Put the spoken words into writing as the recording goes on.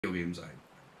video games,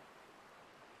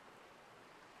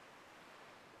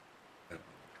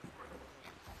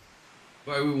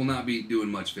 but we will not be doing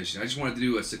much fishing. I just wanted to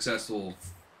do a successful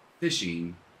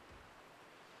fishing.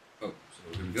 Oh,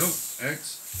 so here we go. X,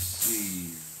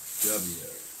 C, W,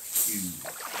 Q.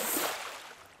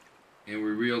 And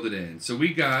we reeled it in. So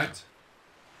we got,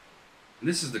 and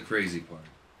this is the crazy part.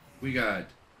 We got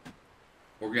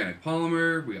organic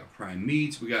polymer, we got prime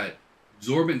meats, we got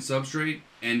absorbent substrate,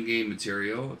 endgame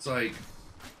material. It's like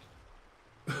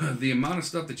the amount of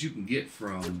stuff that you can get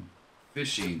from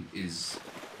fishing is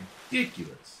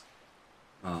ridiculous.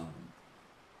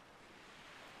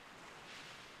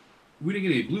 We didn't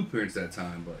get any blueprints that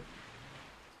time, but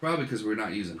it's probably because we're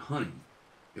not using honey.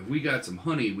 If we got some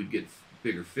honey, we'd get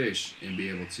bigger fish and be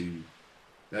able to.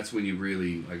 That's when you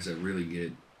really, like I said, really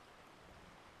get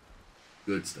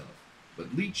good stuff.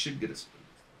 But leech should get us,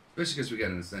 especially because we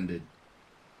got an ascended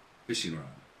fishing rod,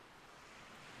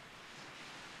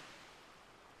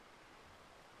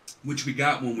 which we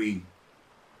got when we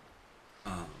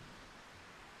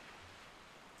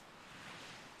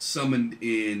summoned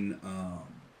in,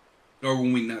 or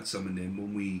when we not summoned in,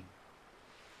 when we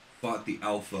fought the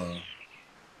alpha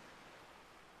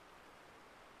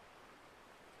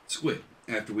squid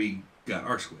after we got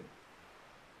our squid.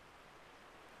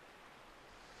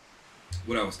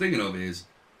 What I was thinking of is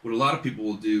what a lot of people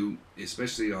will do,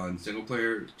 especially on single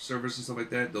player servers and stuff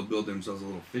like that, they'll build themselves a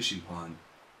little fishing pond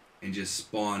and just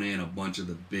spawn in a bunch of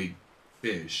the big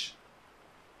fish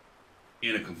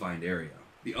in a confined area.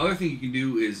 The other thing you can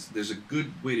do is, there's a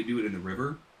good way to do it in the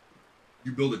river.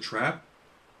 You build a trap,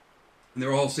 and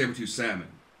they're all saber-tooth salmon,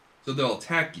 so they'll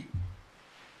attack you.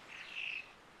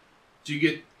 So you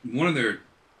get one of their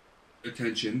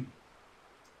attention,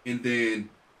 and then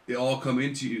they all come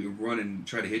into you and run and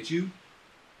try to hit you.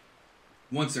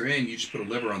 Once they're in, you just put a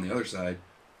lever on the other side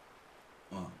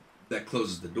that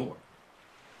closes the door.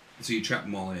 And so you trap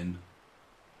them all in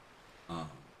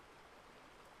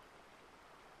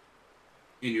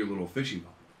your little fishing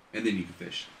pond, and then you can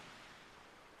fish.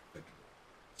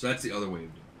 So that's the other way of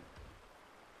doing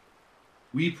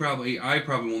it. I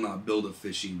probably will not build a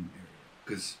fishing area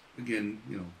because, again,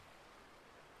 you know,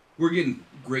 we're getting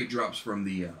great drops from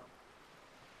the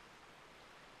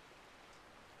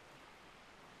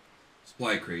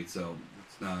supply crate, so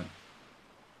it's not.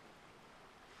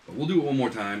 But we'll do it one more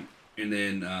time, and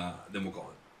then we'll call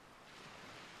it.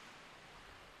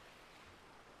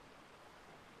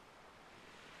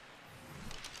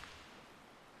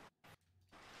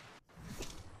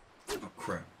 Oh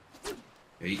crap!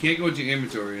 Yeah, you can't go into your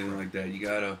inventory or anything like that. You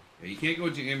gotta. Yeah, you can't go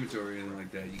into your inventory or anything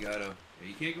like that. You gotta. Yeah,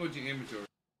 you can't go into your inventory.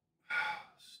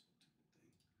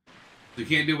 So you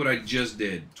can't do what I just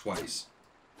did twice.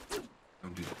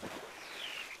 Don't do that.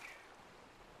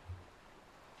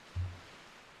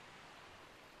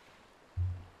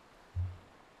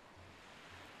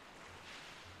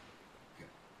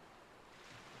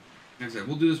 Like I said,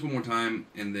 we'll do this one more time,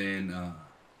 and then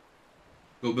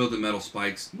go build the metal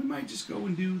spikes. We might just go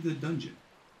and do the dungeon.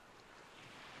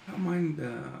 I don't mind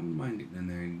getting in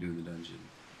there and doing the dungeon.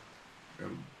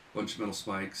 Grab a bunch of metal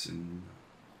spikes and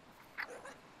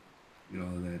you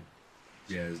know, that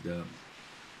jazzed up.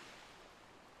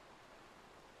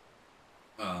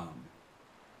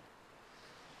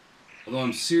 Although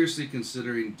I'm seriously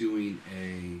considering doing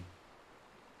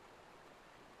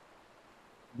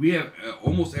we have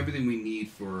almost everything we need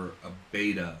for a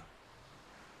beta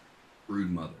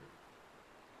brood mother,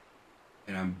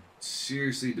 and I'm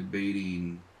seriously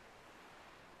debating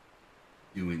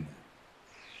doing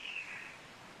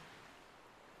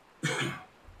that.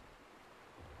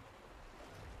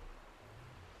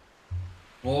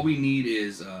 All we need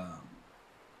is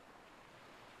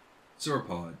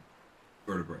sauropod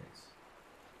vertebrates.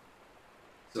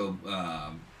 So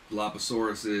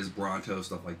Dilophosaurus, Bronto,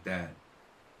 stuff like that.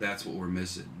 That's what we're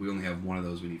missing. We only have one of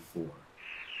those. We need 4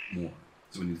 more.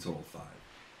 So we need a total of 5.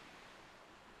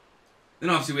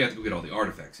 Then obviously we have to go get all the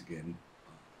artifacts again.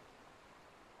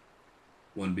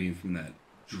 One being from that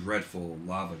dreadful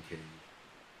lava cave.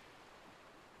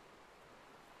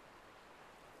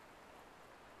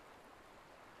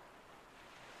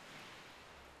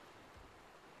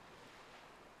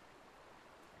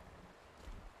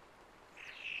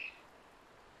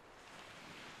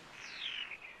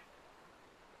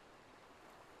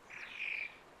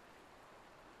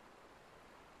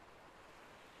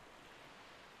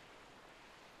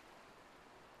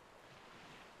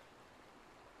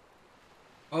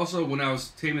 Also, when I was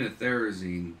taming the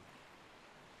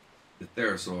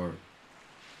Therosaur,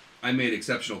 I made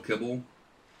exceptional kibble.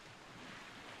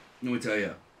 Let me tell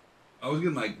you, I was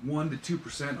getting like 1 to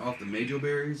 2% off the Majo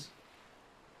berries,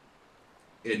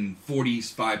 and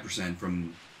 45%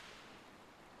 from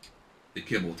the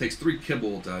kibble. It takes 3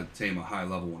 kibble to tame a high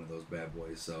level one of those bad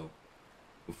boys. So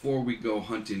before we go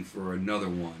hunting for another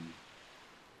one,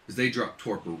 because they drop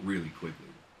torpor really quickly,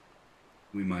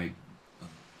 we might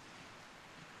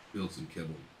build some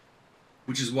kibble.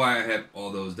 Which is why I have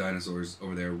all those dinosaurs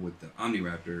over there with the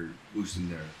Omniraptor boosting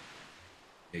their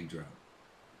egg drop.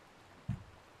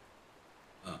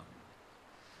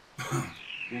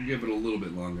 We'll give it a little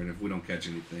bit longer, and if we don't catch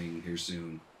anything here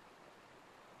soon,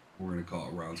 we're going to call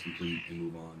it rounds complete and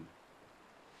move on.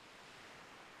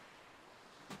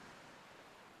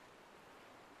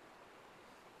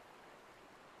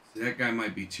 See, that guy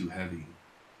might be too heavy.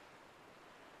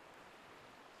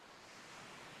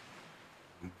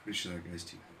 I'm pretty sure that guy's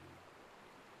too heavy.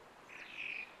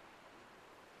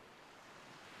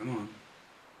 Come on.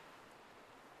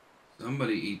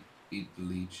 Somebody eat the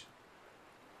leech.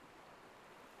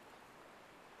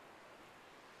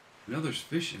 I know there's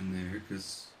fish in there,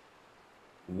 because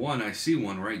one, I see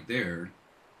one right there.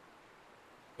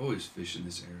 Always fish in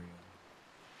this area.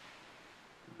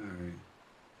 Alright.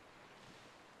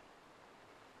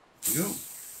 Here we go.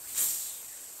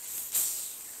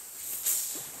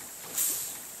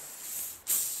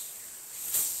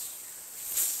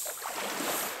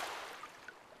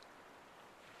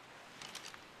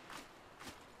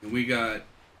 And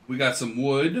we got some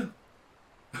wood.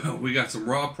 We got some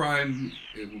raw prime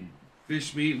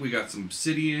fish meat. We got some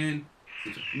obsidian.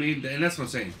 I mean, and that's what I'm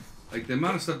saying. Like, the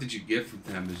amount of stuff that you get from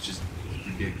them is just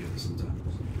ridiculous sometimes.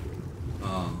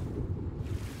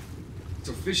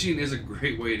 So fishing is a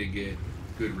great way to get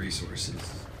good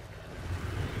resources.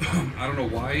 I don't know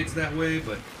why it's that way,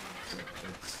 but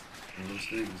it's one of those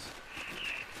things.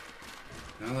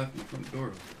 I left my front door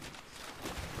open.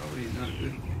 Probably not a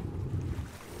good thing.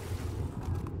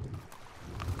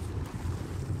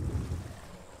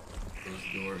 Close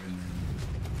the door and then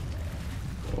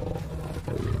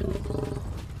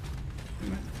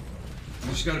you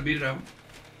just gotta beat it out.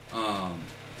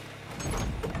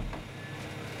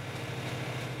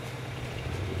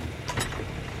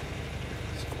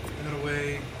 Put that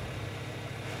away.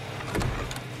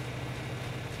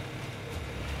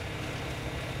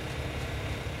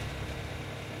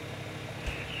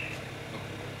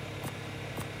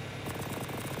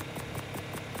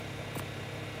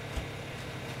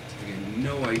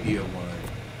 No idea why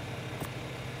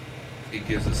it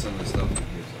gives us some of the stuff it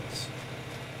gives us.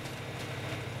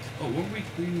 Oh, were we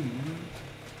cleaning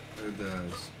the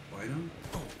spino?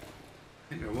 Oh, I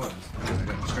think I was. I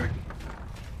got distracted.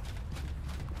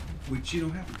 Which, you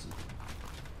know, happens.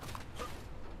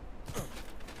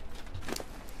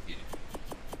 Yeah.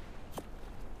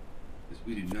 Because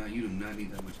you do not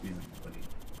need that much meat on you, buddy.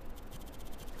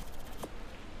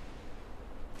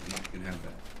 You can have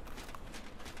that.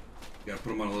 You gotta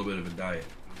put him on a little bit of a diet.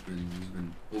 He's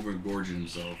been over-engorging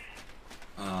himself.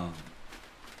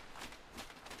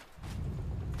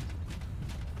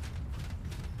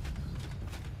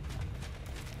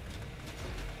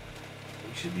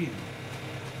 We should be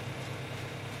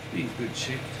in good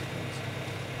shape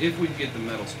if we can get the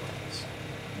metal spikes.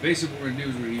 Basically, what we're gonna do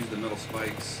is we're gonna use the metal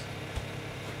spikes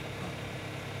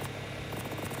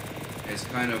as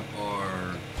kind of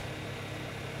our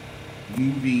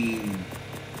moving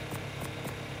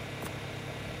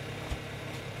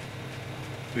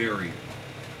barrier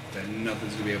that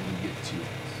nothing's gonna be able to get to us.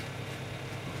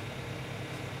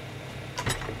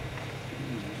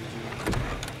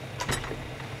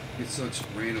 It's such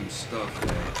random stuff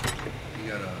that you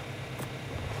gotta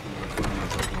find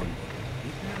myself going.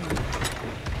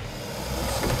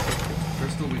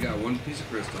 Crystal, we got one piece of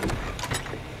crystal.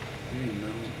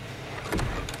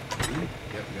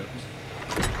 Yep, we got a piece of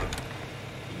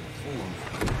form.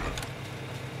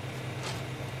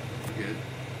 Forget.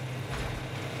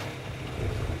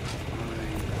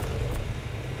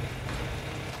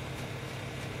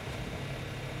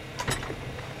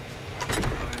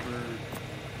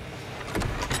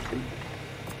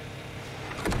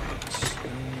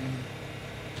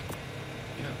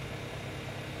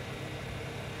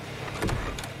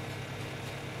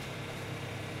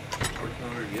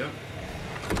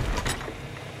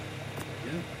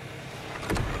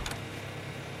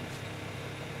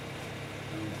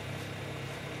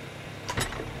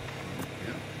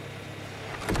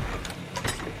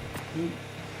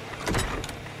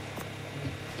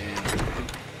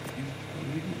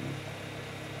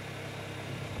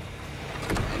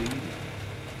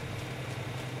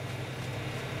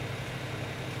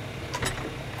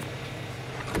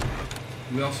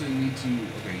 We also need to.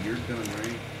 Okay, you're done,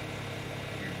 right?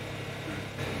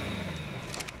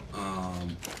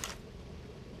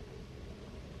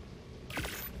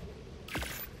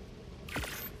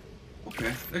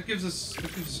 Okay, that gives us a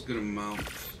good amount.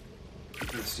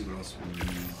 Let's see what else we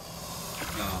need.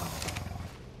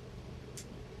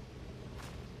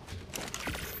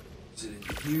 Is it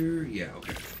in here? Yeah.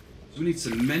 Okay. So we need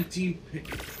cementing,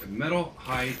 metal,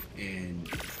 hide, and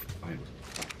fiber.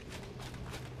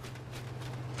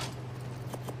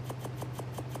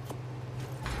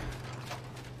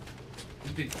 I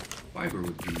think fiber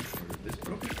would be part of this,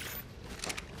 but okay.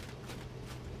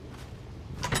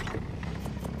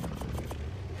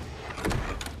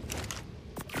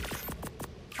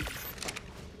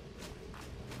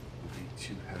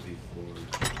 Too heavy for.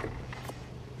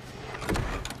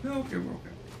 No, okay, we're okay.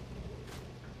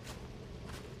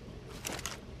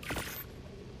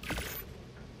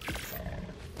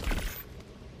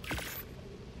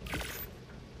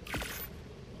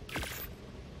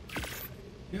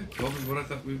 Yeah, 12 is what I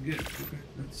thought we would get. Okay,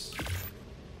 that's.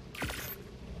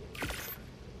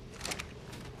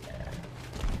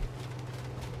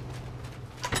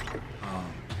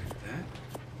 That.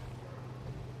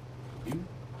 You.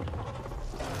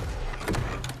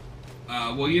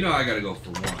 Well, you know I gotta go for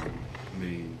one. I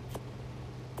mean.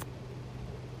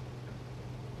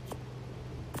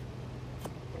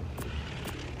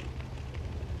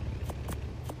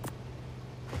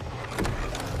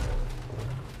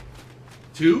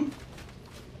 Two?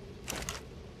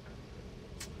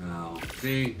 Oh,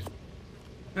 see?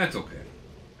 That's okay.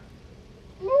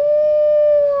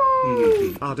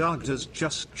 Our dog has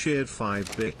just cheered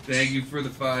 5 bits. Thank you for the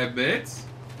 5 bits.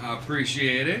 I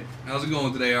appreciate it. How's it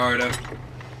going today, Arda?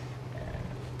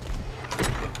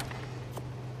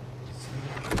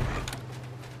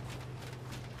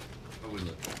 How we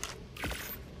look?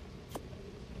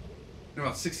 There are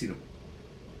about 16 of them.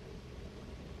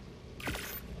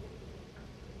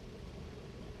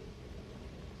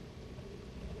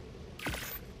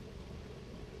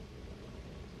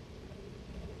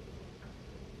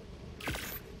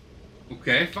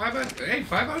 Okay, 5 out of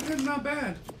 10 is not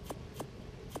bad.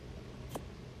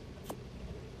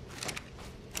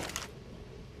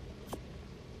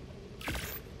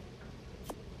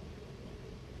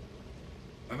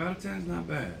 Five out of 10 is not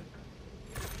bad.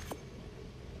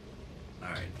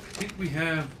 Alright, I think we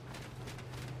have.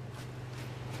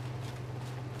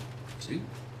 See?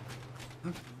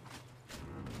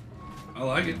 I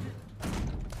like it.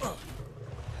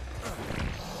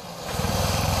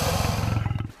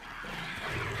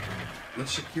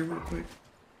 Let's check here real quick.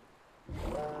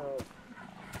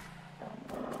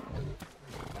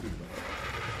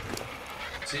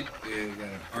 See, yeah, we got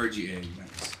an RGA.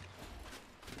 Nice.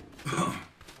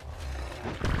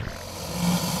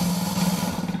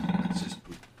 Let's just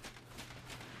poop.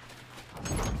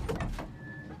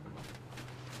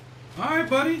 Alright,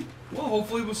 buddy. Well,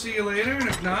 hopefully we'll see you later, and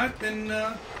if not, then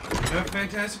have a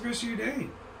fantastic rest of your day.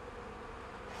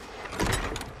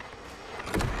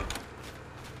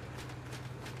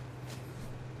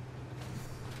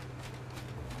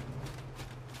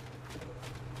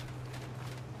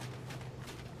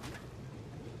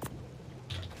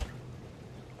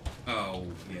 Oh,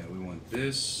 yeah, we want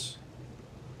this.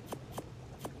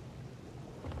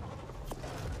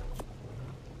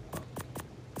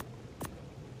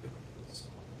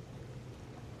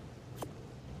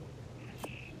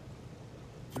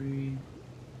 Three.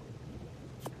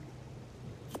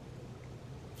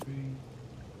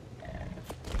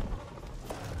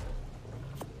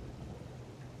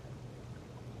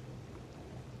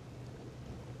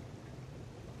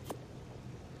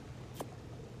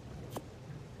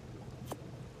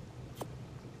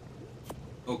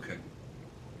 Okay.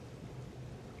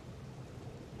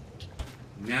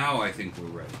 Now I think we're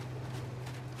ready.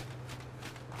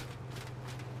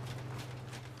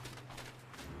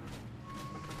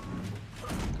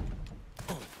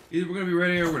 Either we're going to be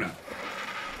ready or we're not.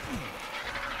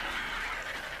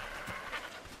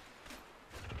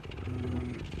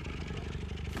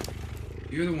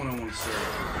 You're the one I want to start with.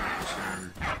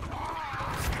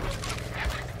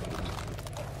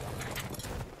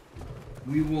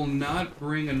 We will not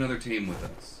bring another tame with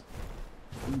us.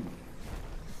 Ooh.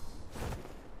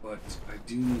 But I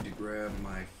do need to grab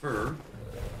my fur.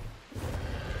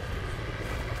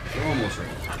 We're almost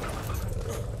ready.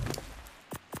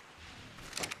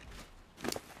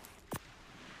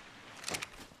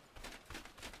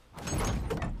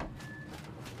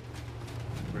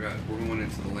 We're going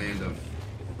into the land of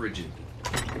frigid.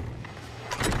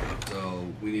 So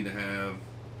we need to have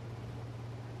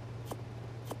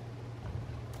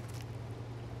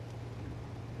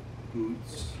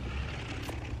boots.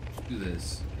 Do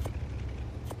this.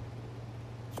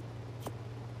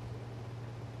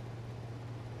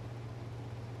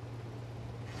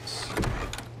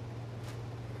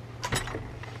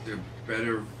 There are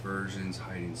better versions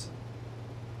hiding some.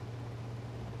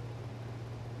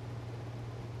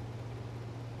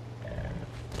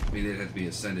 I mean, they'd have to be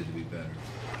ascended to be better.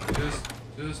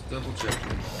 Just double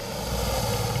checking.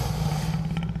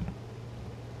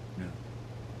 No.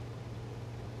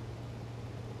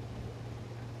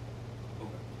 Okay.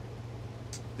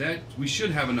 That we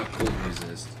should have enough cold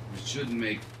resist. It shouldn't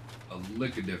make a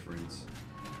lick of difference.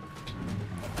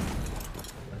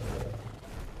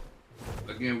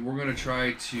 Again, we're gonna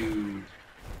try to.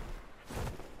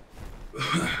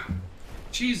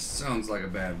 Cheese sounds like a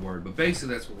bad word, but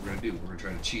basically that's what we're gonna do. We're gonna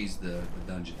try to cheese the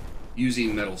dungeon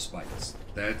using metal spikes.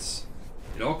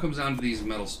 It all comes down to these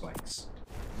metal spikes.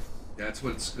 That's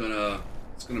what's gonna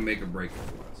make or break it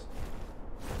for us.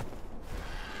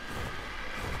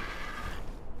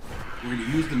 We're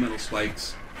gonna use the metal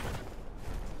spikes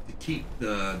to keep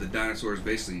the dinosaurs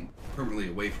basically permanently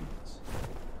away from us.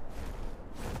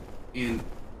 And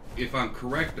if I'm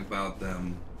correct about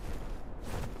them,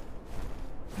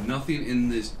 nothing in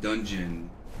this dungeon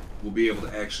will be able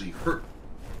to actually hurt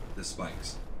the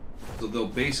spikes. So they'll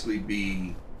basically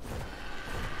be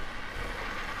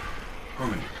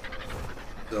permanent.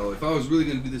 So if I was really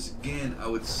going to do this again, I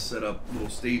would set up little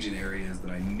staging areas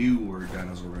that I knew where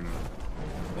dinos were going to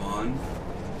spawn,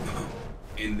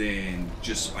 and then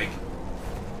just spike them.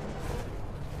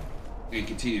 And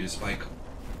continue to spike them.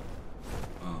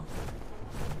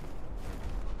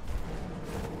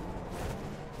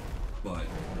 But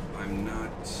I'm not...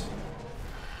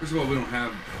 First of all, we don't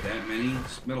have that many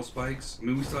metal spikes. I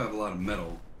mean, we still have a lot of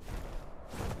metal.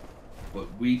 But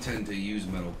we tend to use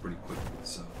metal pretty quickly,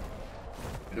 so...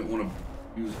 I don't want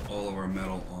to use all of our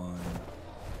metal on...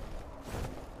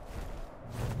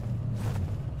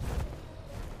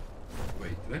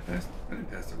 Wait, did I pass? I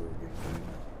didn't pass the road again.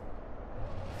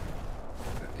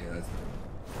 Yeah, that's...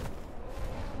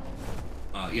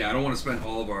 yeah, I don't want to spend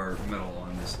all of our metal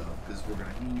on this stuff, because we're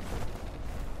going to need...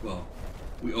 Well,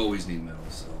 we always need metal,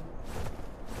 so...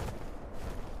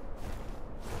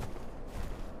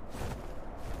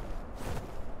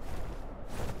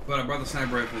 But I brought the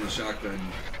sniper rifle and the shotgun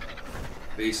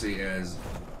basically as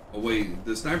a way...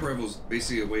 The sniper rifle is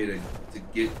basically a way to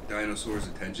get dinosaurs'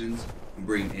 attentions and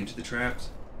bring them into the traps.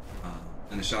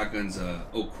 And the shotgun's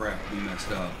oh crap, we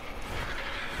messed up.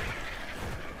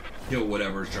 Kill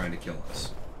whatever's trying to kill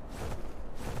us.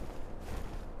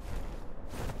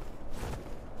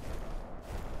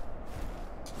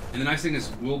 And the nice thing is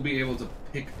we'll be able to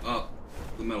pick up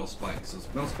the metal spikes. Those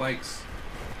metal spikes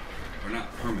are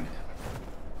not permanent.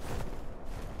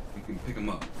 You can pick them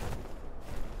up.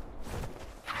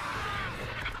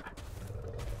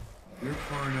 You're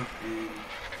far enough in. You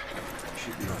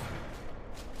should be okay.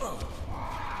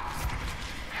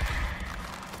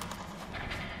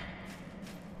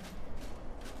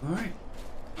 Alright.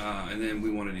 And then we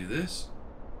want to do this.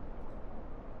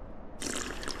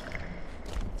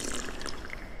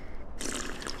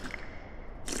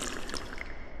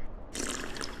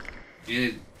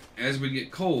 And as we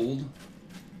get cold,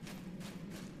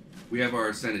 we have our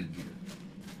ascended gear.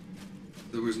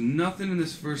 There was nothing in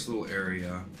this first little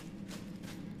area,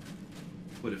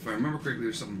 but if I remember correctly,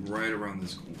 there's something right around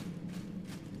this corner.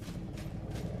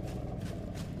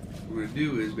 What we're going to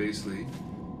do is basically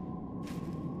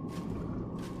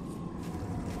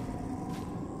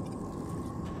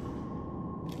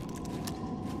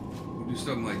we'll do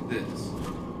something like this.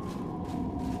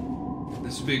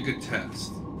 This would be a good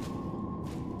test.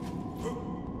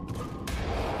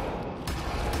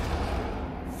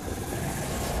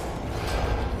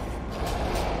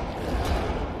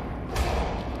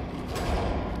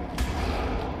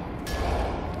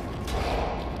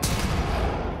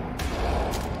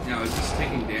 Now, is this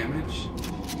taking damage?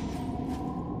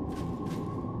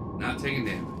 Not taking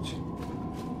damage.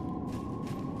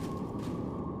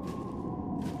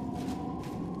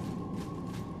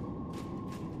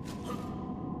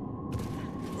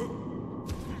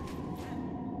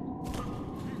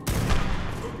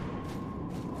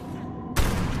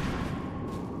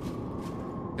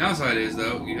 Downside is,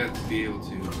 though, you have to be able to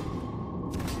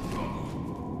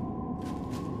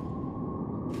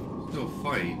still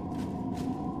fight.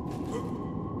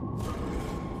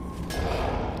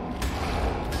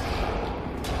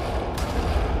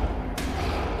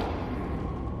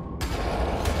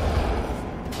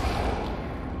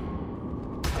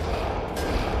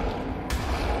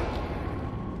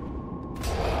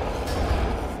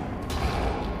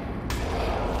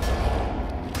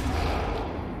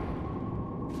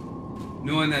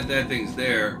 Knowing that that thing's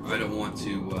there, I don't want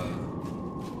to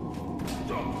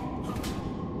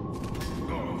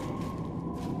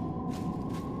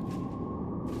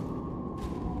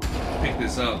pick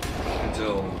this up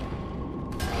until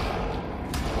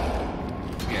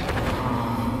again.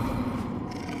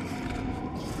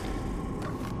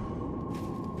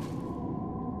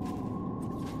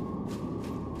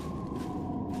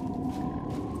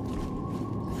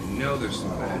 I know there's some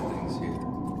bad things here.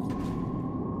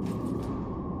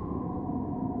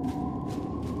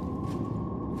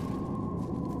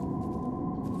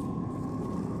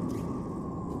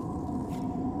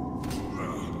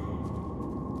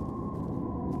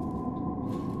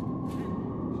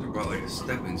 Like a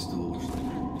stepping stool or something.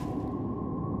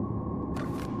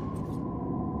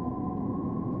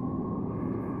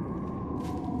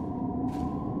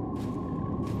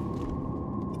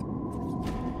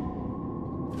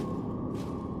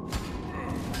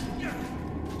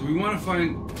 Do we want to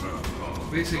find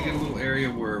basically get a little area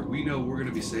where we know we're going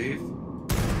to be safe?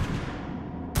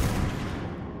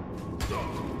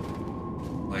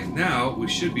 Like now, we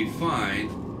should be fine.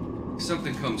 If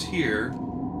something comes here,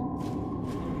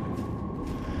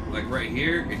 like right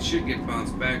here, it should get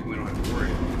bounced back and we don't have to worry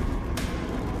about it.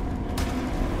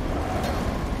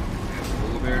 And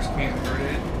polar bears can't hurt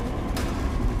it.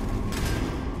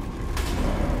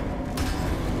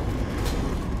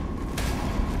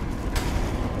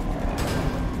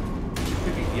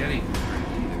 Freaking Yeti can hurt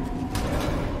it either.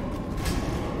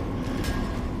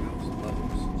 Those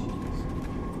levels, jeez.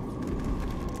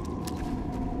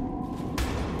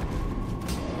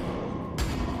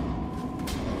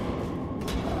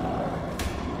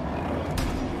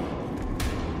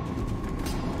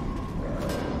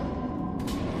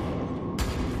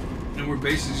 And we're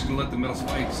basically just going to let the metal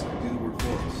spikes do the work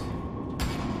for us.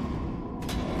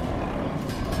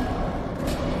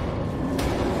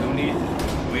 No need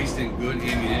wasting good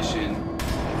ammunition.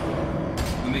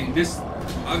 I mean, this,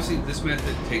 obviously this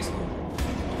method takes longer.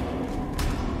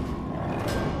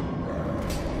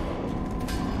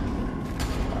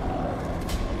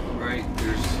 Right?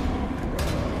 There's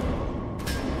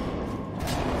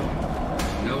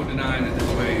no denying that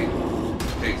this way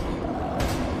takes longer.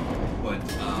 But,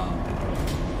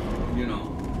 you know,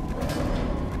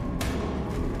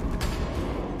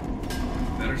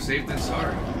 better safe than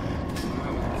sorry.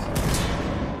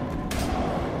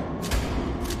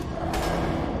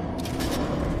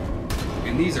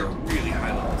 And these are really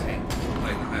high level tanks,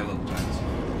 like high level guns.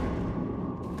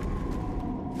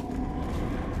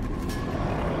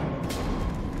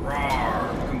 Roar!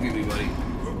 Come get me, buddy.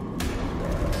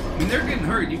 I mean, they're getting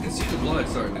hurt. You can see the blood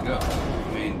starting to go.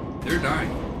 I mean, they're dying.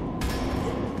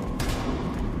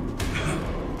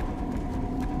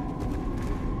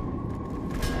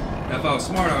 Now, if I was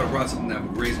smart, I would have brought something that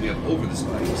would raise me up over the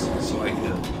spikes so I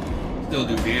could still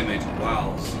do damage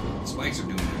while the spikes are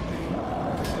doing their thing.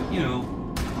 But, you know,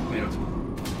 tomato, tomato.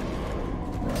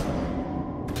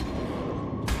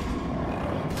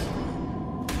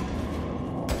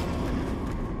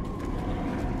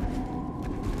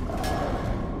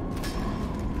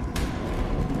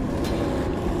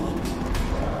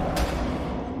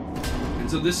 And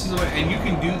so this is a way, and you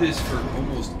can do this for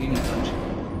almost any dungeon.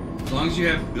 As long as you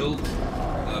have building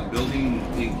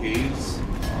in caves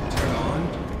turned on,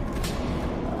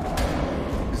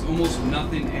 there's almost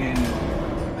nothing in.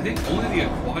 I think only the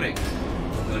aquatic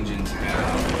dungeons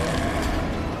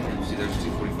have. You see, there's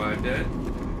 245 dead.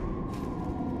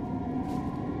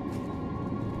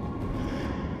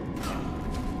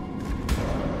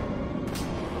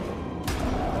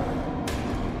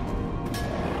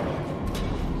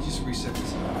 Just reset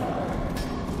this.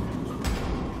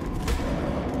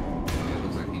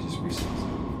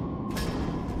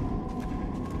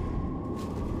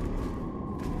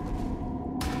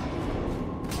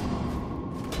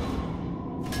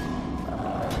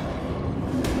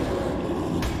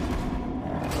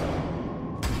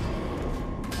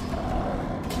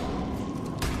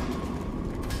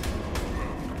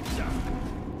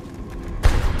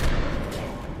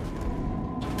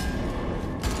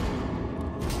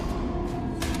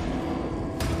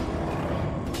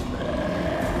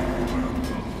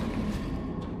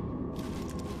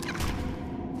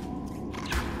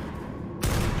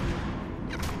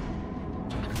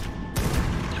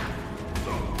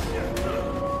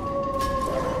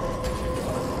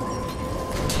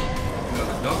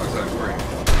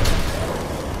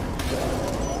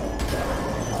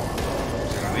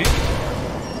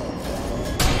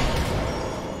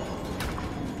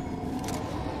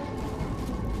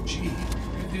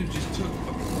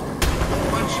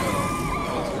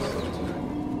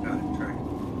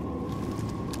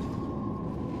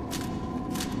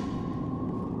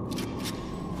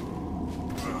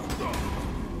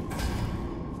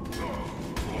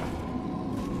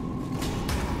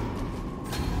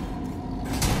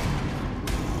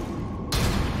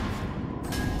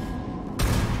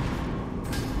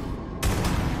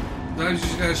 Sometimes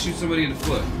you just gotta shoot somebody in the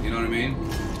foot. You know what I mean?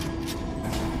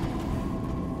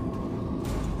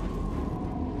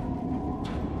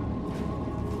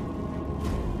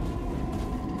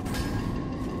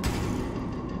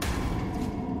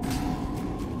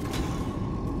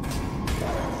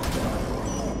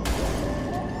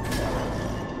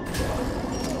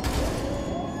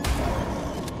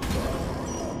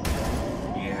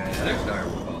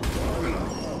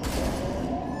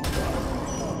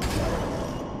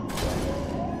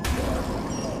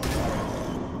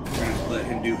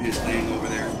 Do his thing over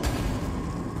there.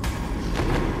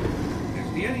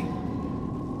 There's the Yeti.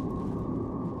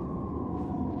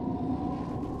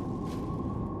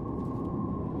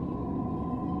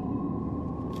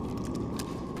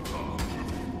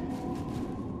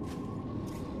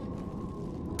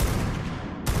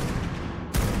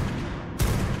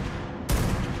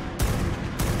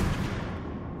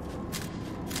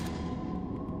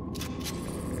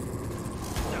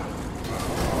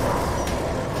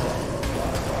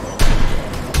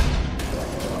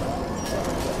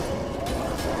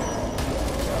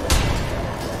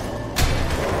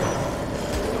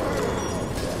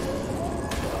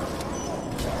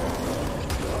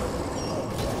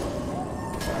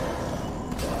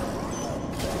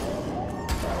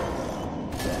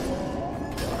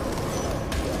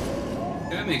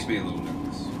 That makes me a little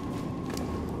nervous.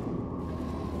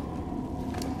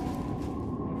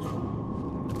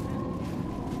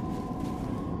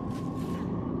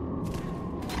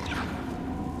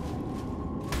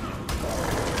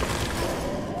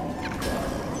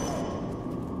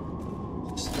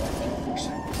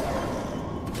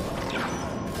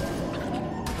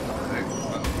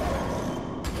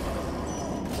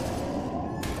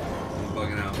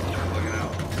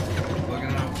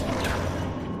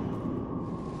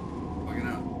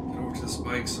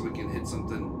 So we can hit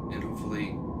something and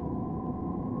hopefully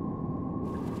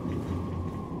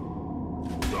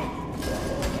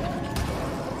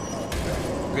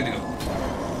good to go.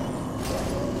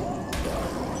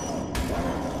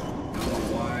 Don't know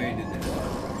why I did that.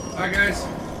 Alright guys,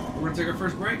 we're gonna take our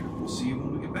first break. We'll see you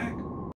when we get back.